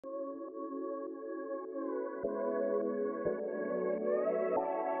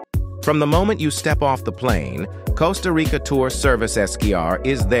From the moment you step off the plane, Costa Rica Tour Servicescr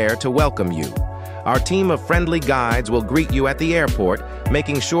is there to welcome you. Our team of friendly guides will greet you at the airport,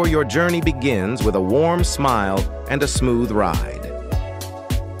 making sure your journey begins with a warm smile and a smooth ride.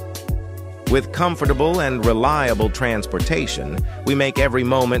 With comfortable and reliable transportation, we make every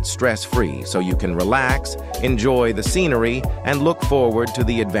moment stress-free so you can relax, enjoy the scenery, and look forward to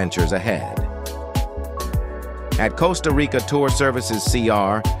the adventures ahead. At Costa Rica Tour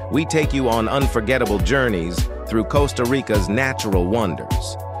Servicescr, we take you on unforgettable journeys through Costa Rica's natural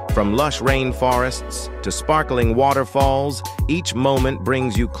wonders. From lush rainforests to sparkling waterfalls, each moment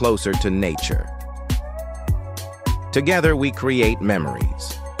brings you closer to nature. Together, we create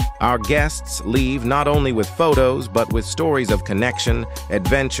memories. Our guests leave not only with photos, but with stories of connection,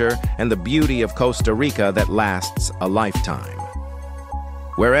 adventure, and the beauty of Costa Rica that lasts a lifetime.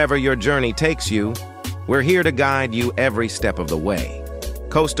 Wherever your journey takes you, we're here to guide you every step of the way.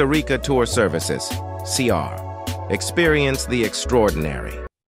 Costa Rica Tour Servicescr. Experience the extraordinary.